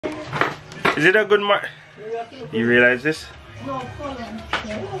Is it a good morning? You realize this?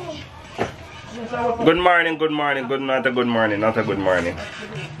 Good morning, good morning, not a good morning, not a good morning.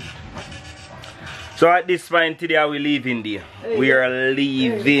 So at this point today we leaving there. We are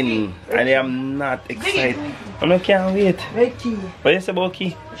leaving and I am not excited. I can't wait. What is about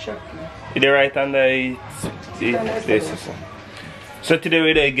key? The right hand this. So today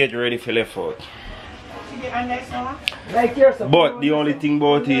we get ready for left out. But the only thing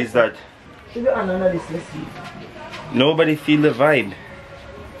about it is that nobody feel the vibe.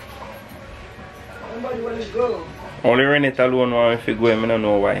 Only Renette alone want if you go, I don't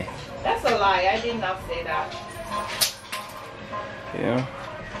know why. That's a lie, I did not say that. Yeah.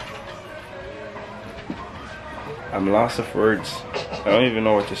 I'm lost of words. I don't even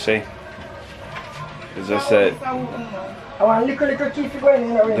know what to say. As I said,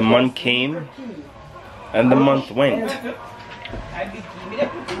 the month came and the month went.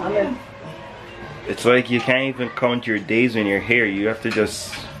 It's like you can't even count your days when you're here. You have to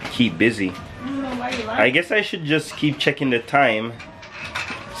just keep busy. I guess I should just keep checking the time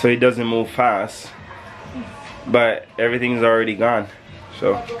so it doesn't move fast. But everything's already gone.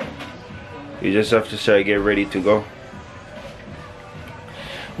 So you just have to start to get ready to go.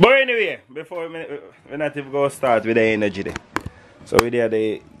 But anyway, before we're not even going to start with the energy there. So we there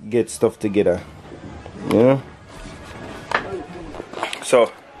to get stuff together. You know?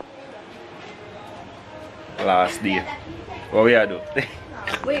 So last day. What we are doing?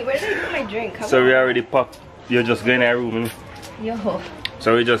 Wait, where did I put my drink? Come so on. we already packed. You're just going to our room. Yo.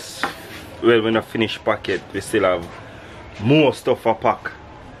 So we just, well, we're not finished packet. We still have more stuff for pack.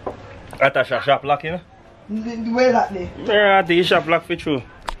 Atasha shop lock, you know? Where that day? Yeah, the shop lock for true.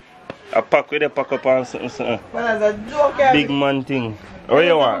 A pack with a pack up on something. Well, that's a joke. Big man thing. What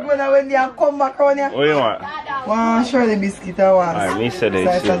you want? When they come back around here. What you want? One Shirley biscuit I want. I me said it,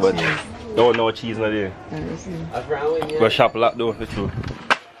 but don't know cheese not there. Go shop lock though for true.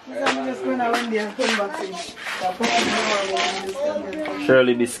 I'm just going around there and come back to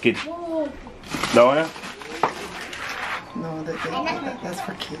Shirley biscuit. That one? No, that's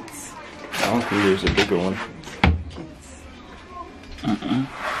for kids. I don't think there's a bigger one. Kids.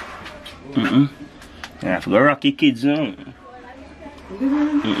 Yeah, I forgot Rocky Kids. I'm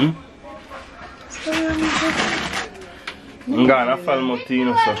gonna follow my tea, you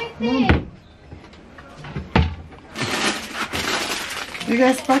know, so. You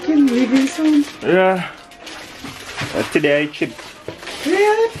guys packing, leaving soon? Yeah. Today I chipped.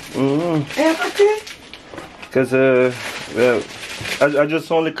 Really? Okay. Because, well, I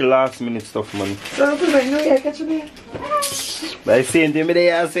just only last minute stuff, man. So I'm going to New Year, catch me. I seen the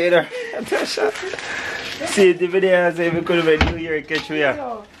video I say there. See the video I say we could have New Year catch me.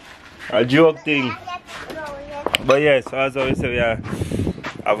 A joke thing. But yes, as I say, we have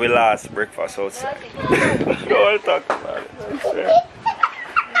our last breakfast outside. Don't talk about it.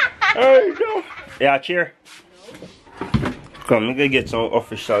 Alright, no. Yeah, cheer. Come, we gonna get some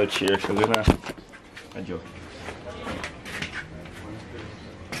official cheer, so we're not a joke.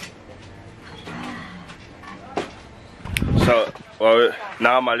 So, well,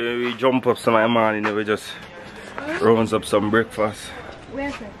 normally when we jump up some morning, we just rounds up some breakfast.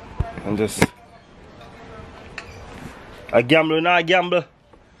 Where's it? And just I gamble, not gamble.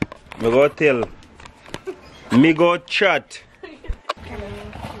 Me go tell. Me go chat.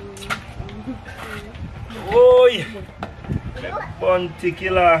 Oi! Bounty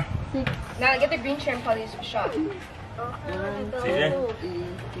killer. Now get the green shrimp polish shot. See there?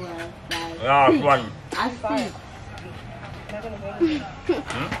 Last one. Five. Not gonna hear anything.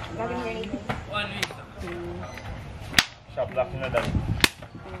 Not gonna hear anything. Shop lock in the done.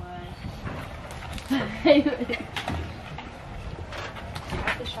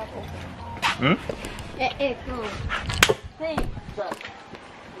 Have the shop open.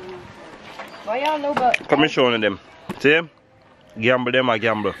 Why y'all know but Come and show one of them. See? Gamble them, I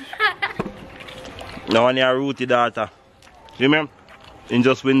gamble. Now on your rooty data. See me? You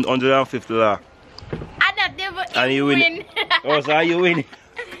just win $150. And you win. Oh, so you win.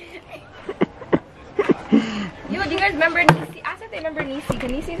 Yo, do you guys remember Nisi? I said they remember Nisi,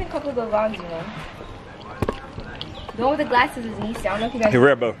 because Nisi's in a couple of the vlogs, you know. The one with the glasses is Nisi. I don't know if you guys. He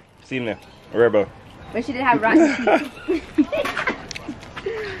rebel. See him there. Rebel. But she didn't have rotten teeth.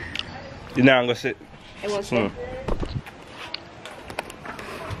 You know I'm gonna sit. It won't sit.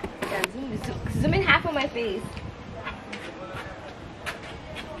 Yeah, zoom in half of my face.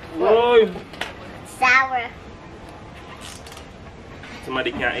 Oh. Sour.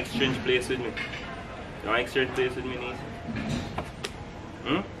 Somebody can't exchange place with me. You want exchange place with me, niece?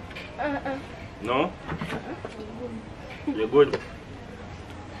 Hmm? No? You're good.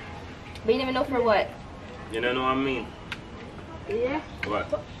 But you didn't even know for what? You don't know what I mean? Yeah.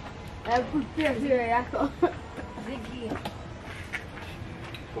 What? I put here, Ziggy.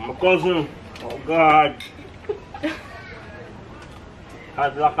 For my cousin. Oh God.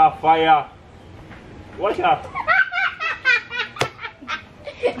 Hot like a fire. Watch out.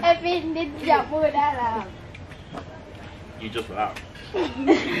 If it did jump over that. You just laugh.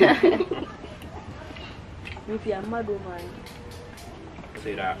 If you're mad woman.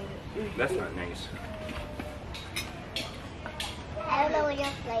 Say that. That's not nice. I don't know what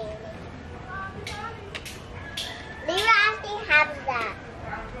you're playing. Leela actually has that.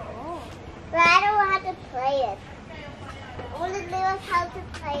 But I don't know how to play it. Only Leela how to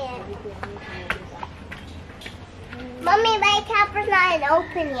play it. Mommy, my camera's not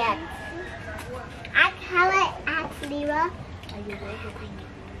open yet. I can't ask Leela.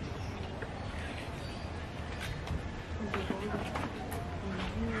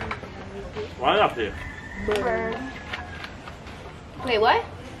 Why up there? Birds. Wait, what?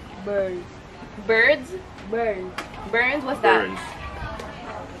 Birds. Birds? Birds. Burns? What's that? Burns.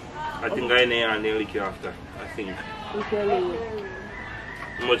 I think I nail and they lick you after. I think. How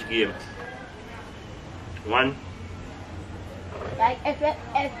much game? 1? Like if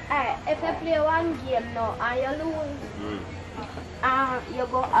I play one game now and you lose, you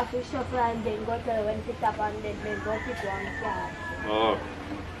go up to shuffle and then go to when pick up and then go pick one card. Oh.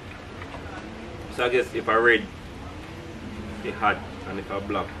 So I guess if I red, it hot, and if I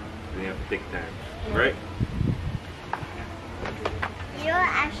block, then you have to take time, right? You're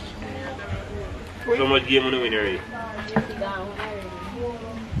actually. So much game on the win already.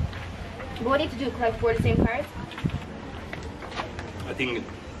 But what do you have to do? Collect 4 the same cards? I think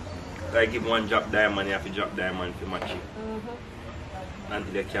like if one drop diamond, you have to drop diamond to match it.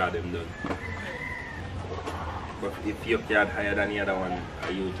 Until the card them done. But if your card higher than the other one,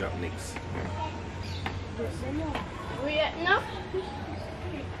 you drop next. No.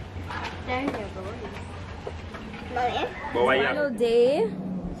 But why you Final have day.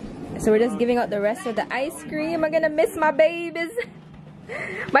 So we're just giving out the rest of the ice cream. I'm gonna miss my babies.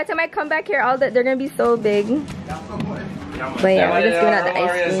 By the time I come back here, they're gonna be so big. But yeah, we're just giving out the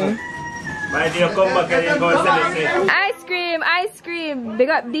ice cream. my dear, come back and you go celebrate. Ice cream, ice cream. Big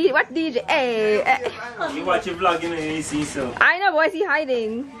up what DJ? Hey. You watch your vlog, you know, you see so. I know, but why is he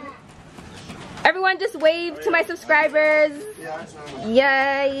hiding? Everyone just wave to my subscribers.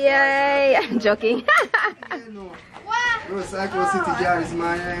 Yay, yay. I'm joking.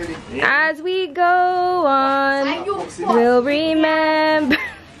 As we go on, we'll remember.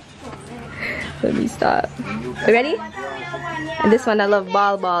 Let me stop. Are you ready? And this one, I love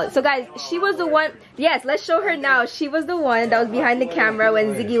ball. So guys, she was the one. Yes, let's show her now. She was the one that was behind the camera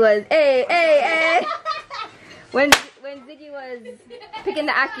when Ziggy was. Hey. When Ziggy was picking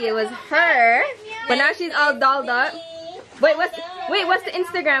the Aki, it was her. But now she's all dolled up. Wait, what's the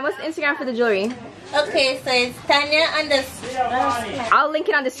Instagram? What's the Instagram for the jewelry? Okay, so it's Tanya on the. I'll link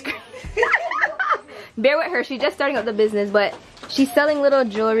it on the screen. Bear with her. She's just starting up the business, but she's selling little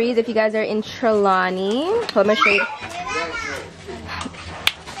jewelries. If you guys are in Trelawney, hold my shade.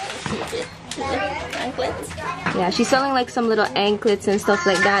 Anklets? Yeah, she's selling like some little anklets and stuff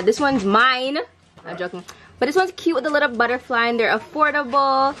like that. This one's mine. I'm joking. But this one's cute with a little butterfly and they're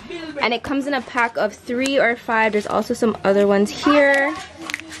affordable. And it comes in a pack of 3 or 5. There's also some other ones here.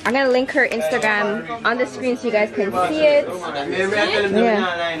 I'm gonna link her Instagram on the screen so you guys can see it. But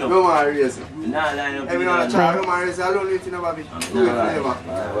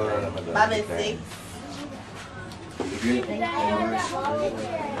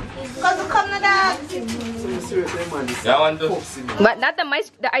not the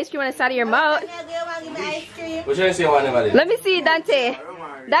ice cream on the side of your mouth. Let me see, Dante.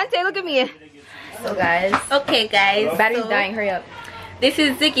 Dante, look at me. So guys. Okay guys. Battery's dying, hurry up. This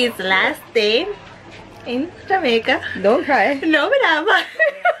is Ziggy's last day in Jamaica. Don't cry. No, but I'm Wait.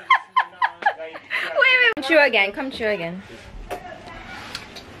 Come true again.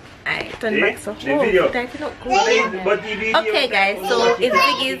 Alright, turn back so. Okay guys, so it's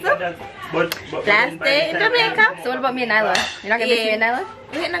Ziggy's last day in Jamaica. So what about me and Nyla? You're not gonna miss me and Nyla?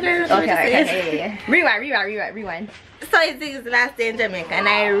 Okay. Rewind. So it's Ziggy's last day in Jamaica and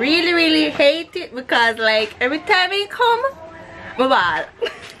I really hate it because like every time he come, ball.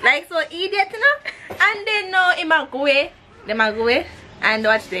 Like so idiot, you know? And then no, he might go away. They might go away and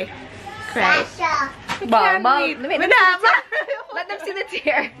watch they cry. Ball. Let them see the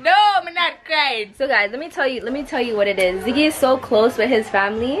tear. No, I'm not crying. So guys, let me tell you what it is. Ziggy is so close with his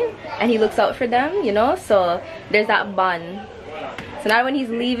family and he looks out for them, you know, so there's that bond. So now when he's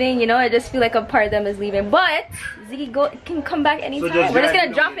leaving, you know, I just feel like a part of them is leaving. But Ziggy can come back anytime. We're just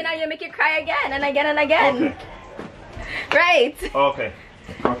gonna jump in at gonna make you cry again and again and again. Right. Okay.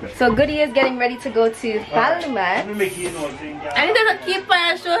 So Goody is getting ready to go to Palma. Let me make you know thing. I need to keep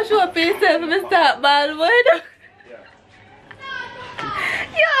on show up yourself and start ballwood.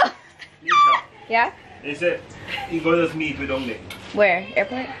 Yeah. Nisha. Yeah? They said you go just meet with them there. Where?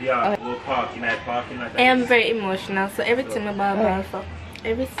 Airport? Yeah, Oh. we'll parking at. I am very emotional, so everything about Balfa.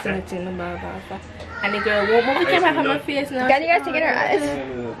 Everything about Balfa. And the girl won't move the camera from my face now. Can you guys take in her eyes?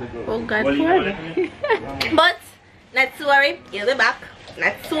 Oh God, poor. But not to worry, he'll be back.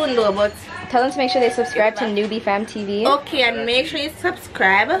 Not soon though, but Tell them to make sure they subscribe to NEWBY Fam TV. okay, and make sure you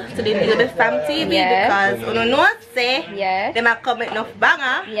subscribe to the NEWBY Fam TV Yeah. because you don't know what to say. Yeah. They might comment enough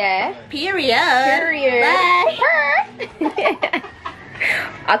banger. Yeah. Period. Bye.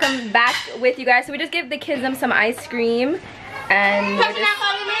 I'll come back with you guys. So we just give the kids them some ice cream and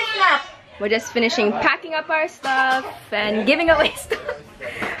we're just finishing packing up our stuff and giving away stuff.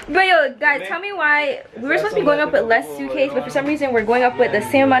 But yo guys, tell me why we were supposed to be going up with less suitcase, but for some reason we're going up with the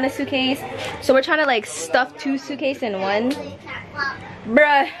same amount of suitcase. So we're trying to like stuff 2 suitcases in one.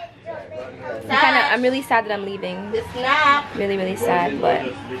 Bruh. I'm really sad that I'm leaving. Really sad,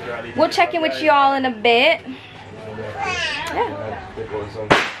 but we'll check in with y'all in a bit. Yeah.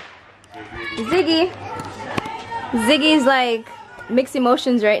 Ziggy's like mixed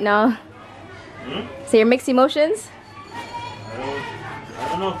emotions right now. So your mixed emotions? I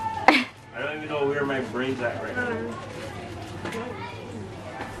don't know. I don't even know where my brain's at right now.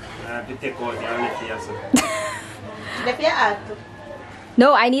 I have to take out the answer.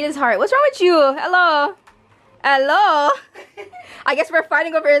 No, I need his heart. What's wrong with you? Hello? Hello? I guess we're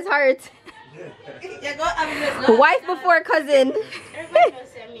fighting over his heart. Wife before cousin.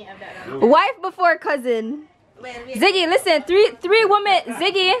 Wife before cousin. Ziggy, listen, three women.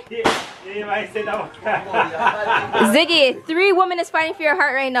 Ziggy. Ziggy, 3 women is fighting for your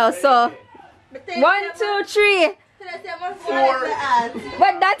heart right now. So 1, 2, 3. 4.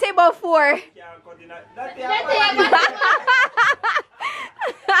 But Dante about 4.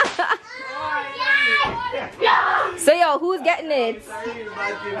 So yo, who's getting it?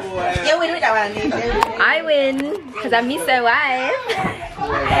 I win, because I'm Mr. Wife.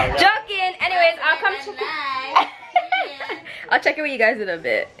 Joking. Anyways, I'll come I'll check in with you guys in a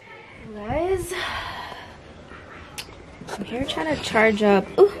bit. Guys, I'm here trying to charge up.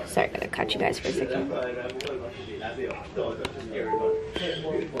 Ooh, sorry, I gotta cut you guys for a second.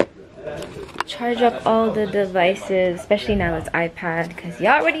 Charge up all the devices, especially now it's iPad, because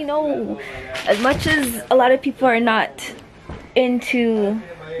y'all already know, as much as a lot of people are not into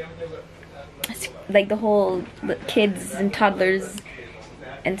like the whole kids and toddlers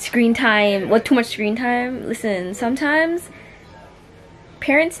and screen time, too much screen time. Listen, sometimes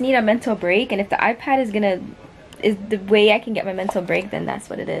parents need a mental break, and if the iPad is the way I can get my mental break, then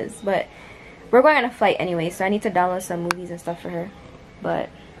that's what it is. But we're going on a flight anyway, so I need to download some movies and stuff for her. But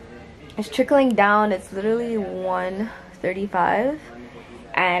it's trickling down. It's literally 1:35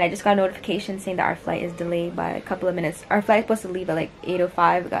 and I just got a notification saying that our flight is delayed by a couple of minutes. Our flight is supposed to leave at like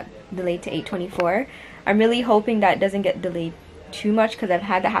 8:05. It got delayed to 8:24. I'm really hoping that it doesn't get delayed too much, because I've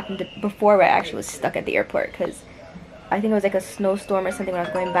had that happen before where I actually was stuck at the airport because I think it was like a snowstorm or something when I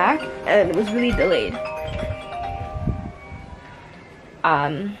was going back, and it was really delayed.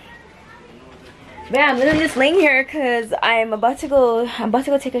 But yeah, I'm literally just laying here because I'm about to go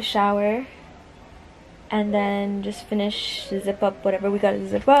take a shower and then just finish zip up whatever we gotta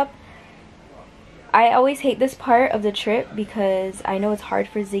zip up. I always hate this part of the trip because I know it's hard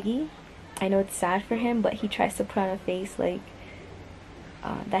for Ziggy. I know it's sad for him, but he tries to put on a face like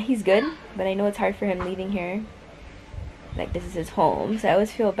that he's good, but I know it's hard for him leaving here. Like, this is his home, so I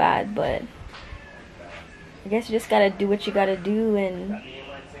always feel bad, but I guess you just gotta do what you gotta do, and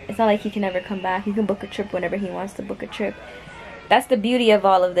it's not like he can never come back. He can book a trip whenever he wants to book a trip. That's the beauty of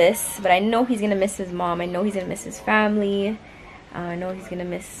all of this. But I know he's gonna miss his mom. I know he's gonna miss his family. I know he's gonna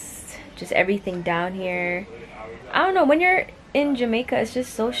miss just everything down here. I don't know, when you're in Jamaica, it's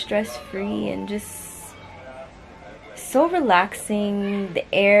just so stress-free and just so relaxing. The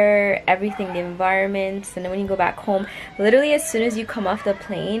air, everything, the environment. And then when you go back home, literally as soon as you come off the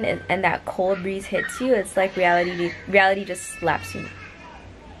plane and that cold breeze hits you, it's like reality just slaps you.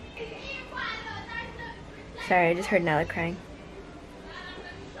 Sorry, I just heard Nella crying.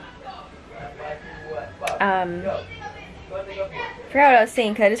 Forgot what I was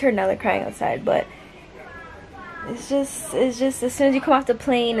saying because I just heard Nella crying outside, but it's just as soon as you come off the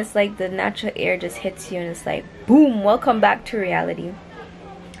plane, it's like the natural air just hits you and it's like boom, welcome back to reality.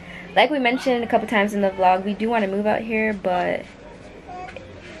 Like we mentioned a couple times in the vlog, we do want to move out here, but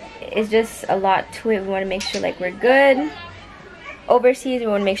it's just a lot to it. We want to make sure like we're good. overseas. We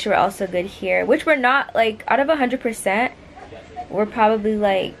want to make sure we're also good here, which we're not. Like, out of 100%, we're probably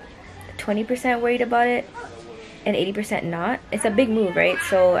like 20% worried about it and 80% not. It's a big move, right?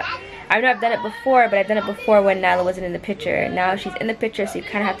 So I know I've done it before, but I've done it before when Nyla wasn't in the picture. Now she's in the picture, so you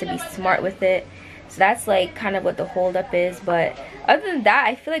kind of have to be smart with it. So that's like kind of what the holdup is. But other than that,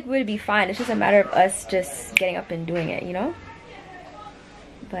 I feel like we would be fine. It's just a matter of us just getting up and doing it, you know?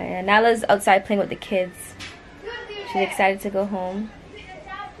 But Nyla's outside playing with the kids. She's excited to go home.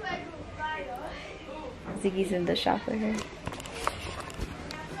 Ziggy's in the shop with her.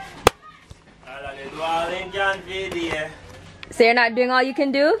 So you're not doing all you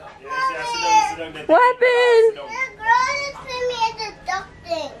can do? What happened?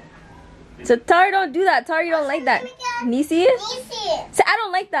 So Tara, don't do that. Tara, you don't like that. Nisi? So I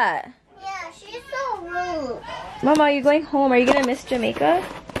don't like that. Yeah, she's so rude. Mama, are you going home? Are you gonna miss Jamaica?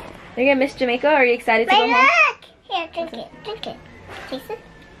 Are you gonna miss Jamaica? Or are you excited to go home? Here, drink it. Drink it. Taste it.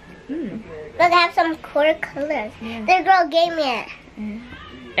 Look, I have some cooler colors. Yeah. The girl gave me it.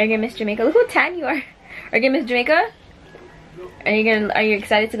 Are you gonna miss Jamaica? Look how tan you are. Are you gonna miss Jamaica? Are you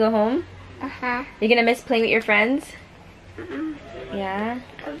excited to go home? Uh-huh. You're gonna miss playing with your friends? Yeah.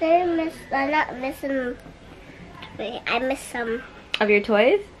 I'm not missing. Wait, I miss some. Of your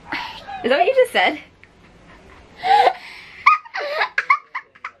toys? Is that what you just said?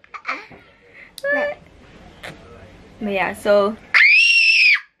 But yeah, so.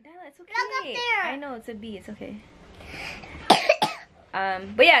 Della, it's okay. Look up there. I know, it's a bee. It's okay.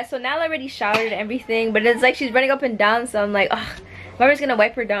 But yeah, so Nala already showered and everything, but it's like she's running up and down, so I'm like, ugh, Mama's gonna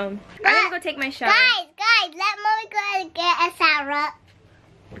wipe her down. I'm gonna go take my shower. Guys, let Mommy go and get a shower.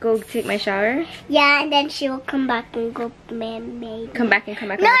 Go take my shower? Yeah, and then she will come back and go man-made. Come back and come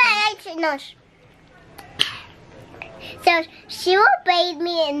back. No. So she will bathe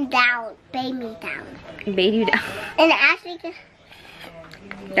me and down. Bathe me down. Bathe you down. And actually,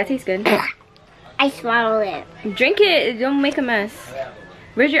 That tastes good. I swallowed it. Drink it. Don't make a mess.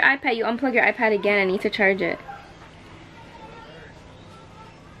 Where's your iPad? You unplug your iPad again. I need to charge it.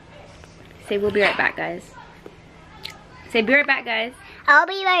 Say we'll be right back, guys. Say be right back, guys. I'll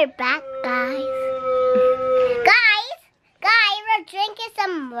be right back, guys. Guys, we're drinking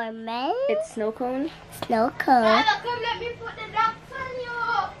some more milk. It's snow cone. Snow cone. Mama, come let me put the ducks on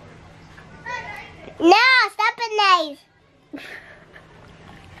you. No, stop it, knife.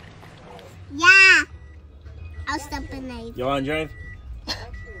 Yeah. I'll stop the knife. You want to drive?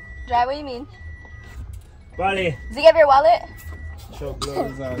 Drive? What do you mean? Wally. Does he have your wallet? Show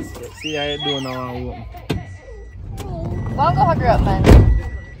gloves and stuff. See how you doing now. Go hug her up, man.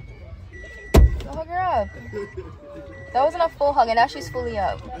 Go hug her up. That wasn't a full hug, and now she's fully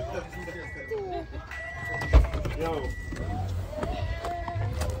up. Yo.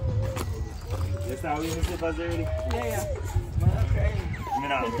 Yes, how we miss it already? Yeah.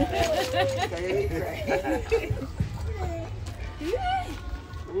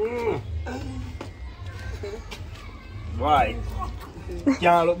 Why?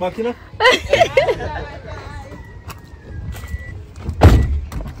 Can't look back, you know?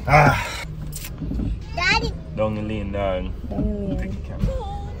 Daddy. Don't lean down.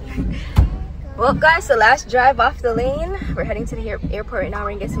 Well, guys, so last drive off the lane. We're heading to the airport right now.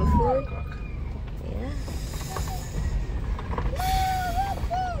 We're gonna get some food.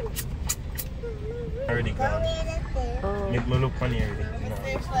 Already gone. Oh. Make me look funny already.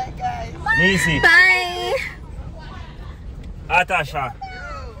 Nisi. Bye. Atasha.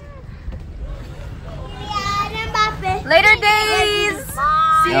 Later days.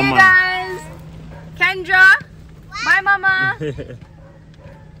 See you guys. Kendra. Bye, Mama.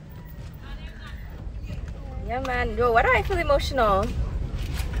 Yeah, man. Yo, why do I feel emotional?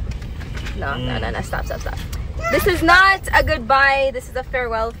 No, stop. This is not a goodbye. This is a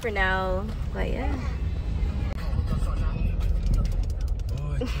farewell for now. But yeah.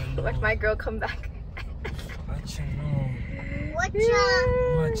 Watch my girl come back. What you know? What ya?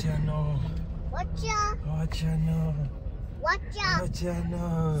 What you know? What ya? What you know? What ya? What you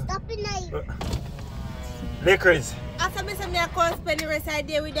know? Stop it now. Liquors. After me, I can't spend the rest of the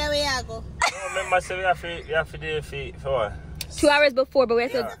day with the way I go. Remember, say we have to do it for what? 2 hours before, but we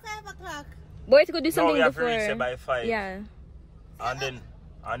have to. 5 o'clock. But we have to go do something no, we have before. to reach it by 5. Yeah.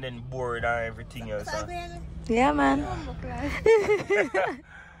 And then board and everything else. Yeah, man.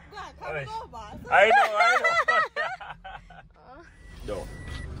 I know.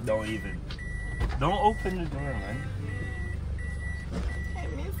 Don't even. Don't open the door, man. I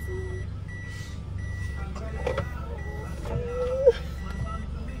miss you.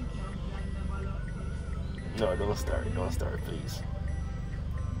 No, don't start, please. Don't start.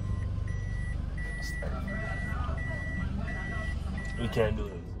 can't do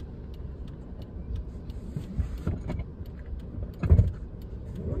this.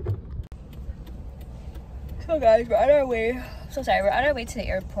 So guys, we're on our way. So sorry, we're on our way to the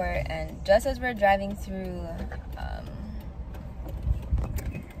airport, and just as we're driving through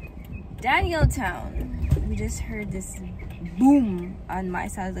Danieltown, we just heard this boom on my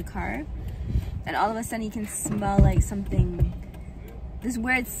side of the car, and all of a sudden you can smell like something, this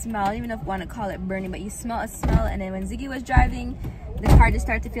weird smell. I don't even know if you want to call it burning, but you smell a smell, and then when Ziggy was driving, the car just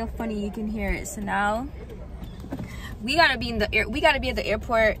started to feel funny. You can hear it. So now we gotta be at the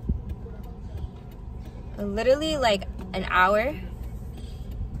airport literally like an hour.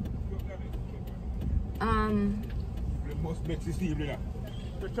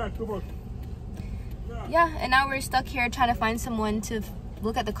 Yeah, and now we're stuck here trying to find someone to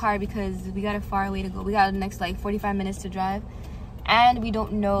look at the car because we got a far way to go. We got the next like 45 minutes to drive, and we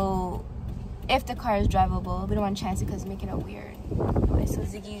don't know if the car is drivable. We don't want to chance it because it's making it weird. So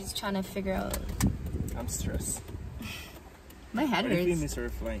Ziggy's trying to figure out. I'm stressed. My head hurts. What if we miss our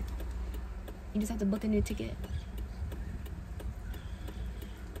flight? You just have to book a new ticket.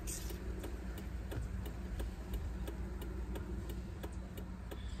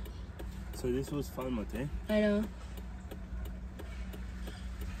 So this was Falmouth, eh? I know.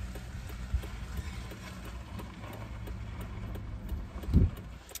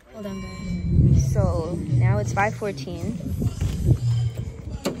 Hold on, guys. So now it's 5:14.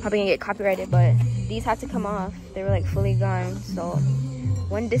 Probably gonna get copyrighted, but these had to come off. They were like fully gone. So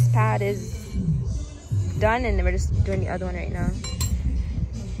one disc pad is done, and then we're just doing the other one right now.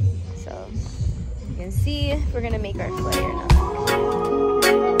 So you can see if we're gonna make our flight or not.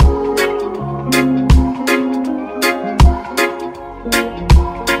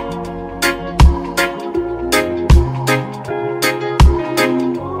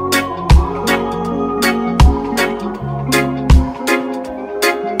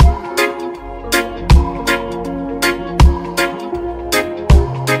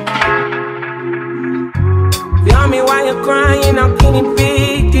 Tell me why you're crying, how can it be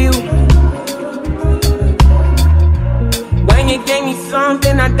you? When you gave me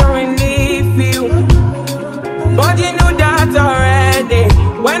something I don't really feel, but you knew that already.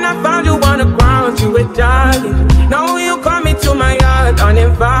 When I found you on the ground, you were dying. Now you come into my yard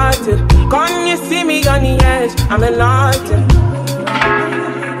uninvited. Can't you see me on the edge? I'm enlightened.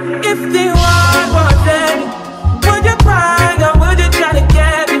 If the world was ending, would you cry or would you try to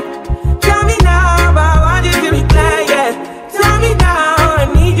get me? Tell me now, but I want you to be clear, yeah. Tell me now, I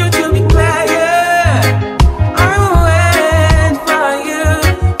need you to be clear, yeah. I will wait for you,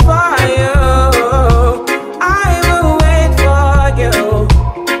 for you. I will wait for you.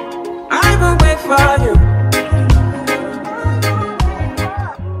 I will wait for you.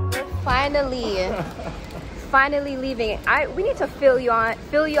 We're finally leaving. We need to fill you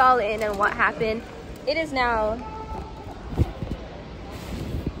all in on what happened. It is now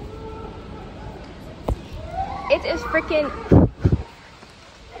it is freaking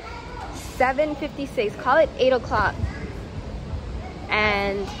 7:56. Call it 8 o'clock,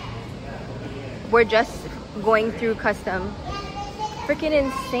 and we're just going through custom. Freaking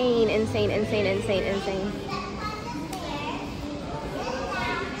insane.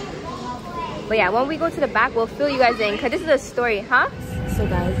 But yeah, when we go to the back, we'll fill you guys in, because this is a story, huh? So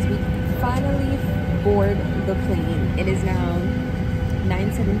guys, we finally board the plane. It is now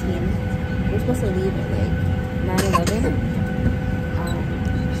 9:17. We're supposed to leave at like 9:11.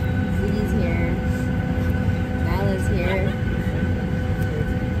 Ziggy's here. Nyla's here.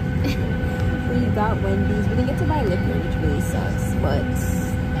 We got Wendy's. We didn't get to buy liquor, which really sucks, but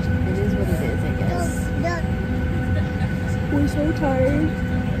it is what it is, I guess. We're so tired.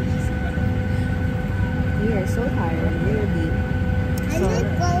 We are so tired. We're deep. So,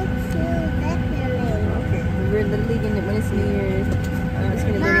 okay. We're literally gonna, when it's New Year's, I'm just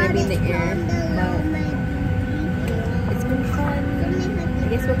gonna literally be in the air. But it's been fun. I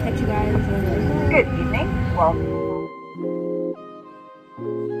guess we'll catch you guys when we're home. Good evening. Well.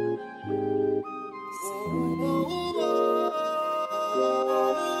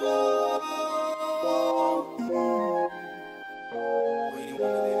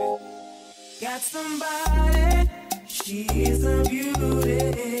 Got somebody, she is a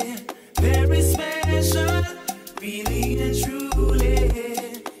beauty, very special, really and truly.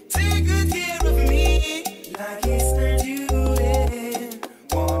 Take good care of me, like it's her duty.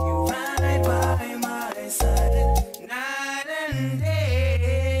 Want you right by my side.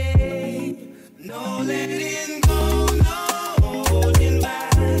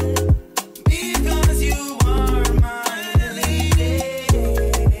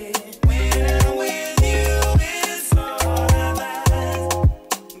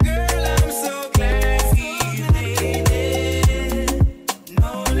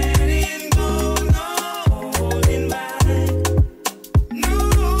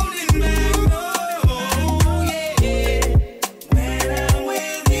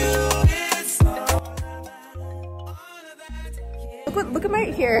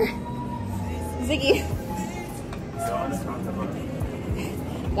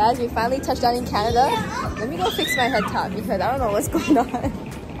 Guys, we finally touched down in Canada. Let me go fix my head top because I don't know what's going on.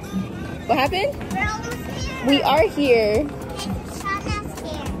 What happened? We are here.